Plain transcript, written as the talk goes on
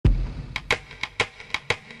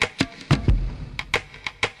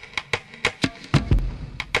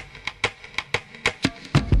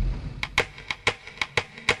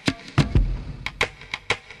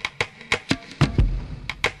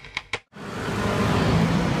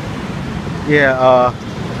Yeah,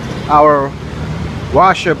 our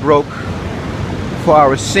washer broke for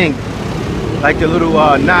our sink, like the little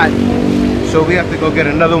knot, so we have to go get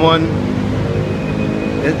another one.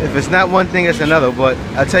 If it's not one thing, it's another. But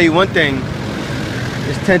I'll tell you one thing,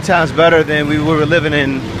 it's 10 times better than we were living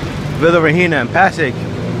in Villa Regina and Pasig.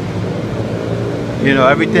 You know,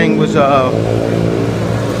 everything was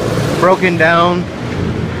broken down,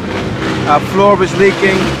 our floor was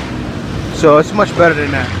leaking, so it's much better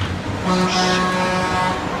than that.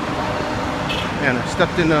 And I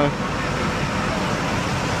stepped in the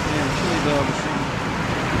chili dog machine.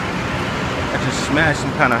 I just smashed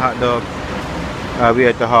some kind of hot dog. We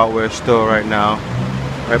at the hardware store right now,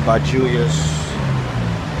 right by Julia's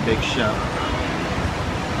big shop.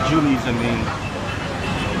 Julie's, I mean.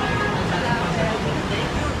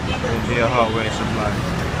 Their hardware supply.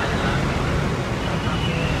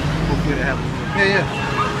 Hopefully they have it. Yeah.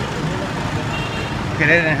 Okay,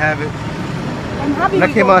 they didn't have it. When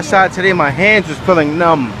I came outside today, my hands was feeling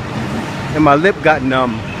numb and my lip got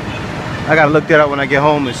numb. I gotta look that up when I get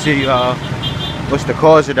home and see what's the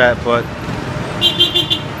cause of that, but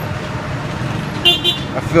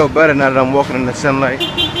I feel better now that I'm walking in the sunlight.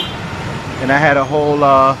 And I had a whole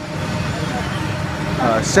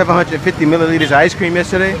 750 milliliters of ice cream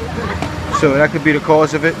yesterday, so that could be the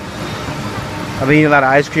cause of it. I've been eating a lot of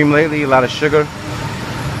ice cream lately, a lot of sugar.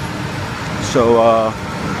 So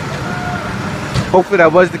hopefully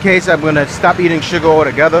that was the case. I'm gonna stop eating sugar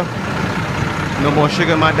altogether. No more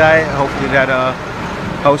sugar in my diet. Hopefully that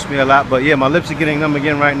helps me a lot. But yeah, my lips are getting numb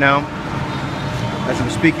again right now as I'm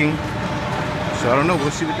speaking. So I don't know.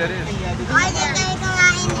 We'll see what that is.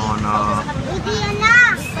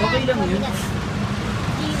 Okay lang yun.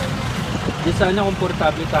 Di sana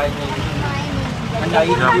komportable tayo ngayon. Ang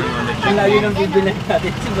layo ng bibilan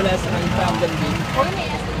natin simula sa kanita hanggang din.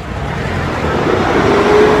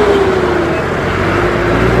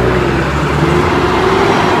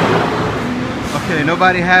 Okay,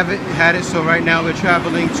 nobody had it, so right now we're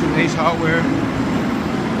traveling to Ace Hardware,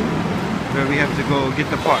 where we have to go get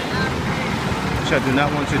the part, which I do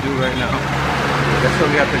not want to do right now. That's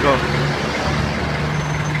where we have to go.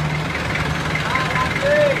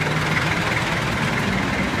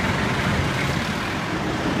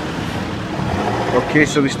 Okay,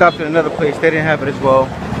 so we stopped at another place. They didn't have it as well.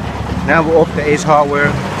 Now we're off to Ace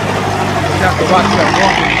Hardware. Just have to watch that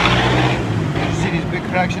walking. You see these big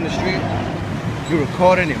cracks in the street? You're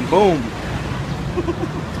recording and boom.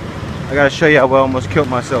 I gotta show you how I almost killed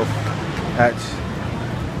myself.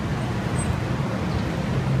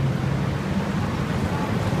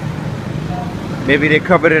 Maybe they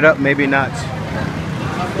covered it up, maybe not.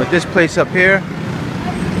 But this place up here,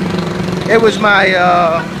 it was my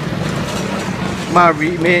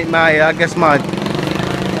I guess my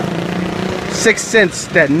sixth sense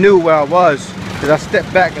that knew where I was, because I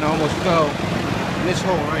stepped back and I almost fell in this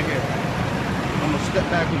hole right here. I almost stepped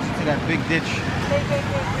backwards into that big ditch.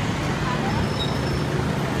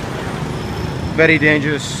 Very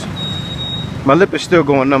dangerous. My lip is still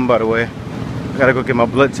going numb, by the way. I gotta go get my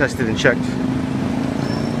blood tested and checked.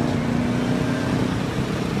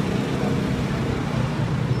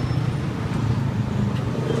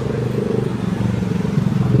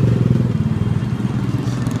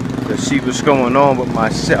 Let's see what's going on with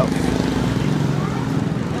myself.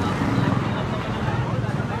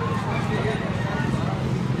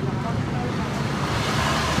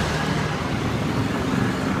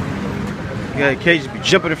 Yeah, Cage be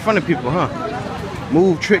jumping in front of people, huh?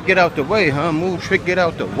 Move, trick, get out the way, huh? Move, trick, get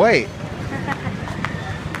out the way.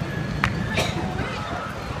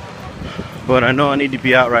 But I know I need to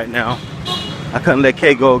be out right now. I couldn't let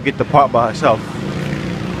Kay go get the part by herself.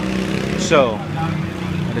 So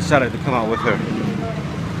I decided to come out with her.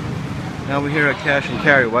 Now we're here at Cash and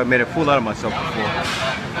Carry. Well, I made a fool out of myself before.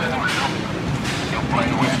 I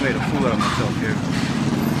just made a fool out of myself here.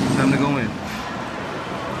 Time to go in.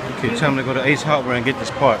 Okay, time to go to Ace Hardware and get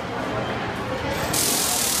this part.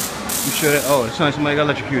 You sure that? Oh, it sounds like somebody got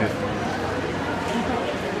electrocuted.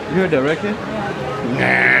 You heard that, right, kid?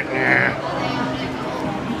 Nah.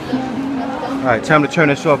 Alright, time to turn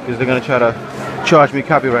this off because they're going to try to charge me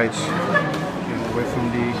copyrights. Getting away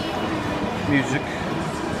from the music.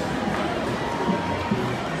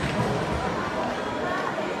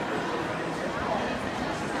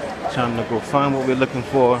 Time to go find what we're looking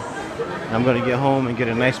for. I'm gonna get home and get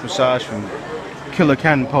a nice massage from Killer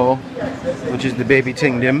Canpo, which is the baby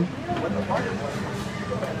ting dim.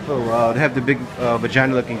 Oh, they have the big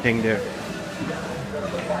vagina looking thing there.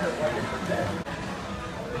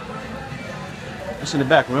 It's in the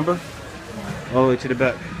back, remember? All the way to the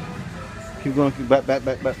back. Keep going, keep back.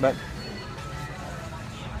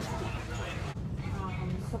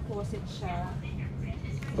 faucet siya.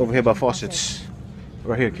 Over here by faucets.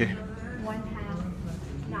 Right here, okay. 1/2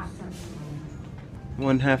 knots.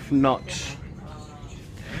 1/2 knots.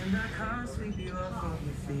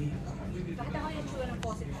 Bakit ako yung tsura ng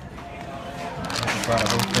faucet siya? Buy the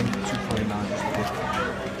whole thing for $2.49 just to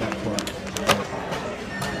get that part.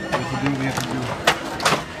 We have to do.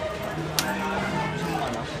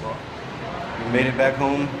 We made it back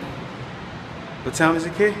home. What time is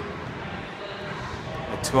it, kid?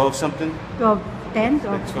 Like 12 something? 12:10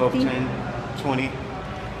 or Like 12, 15? 10, 20.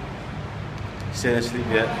 Staying asleep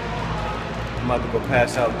yet. I'm about to go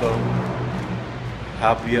pass out though.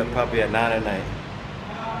 I'll be up probably at 9 at night.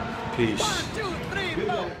 Peace.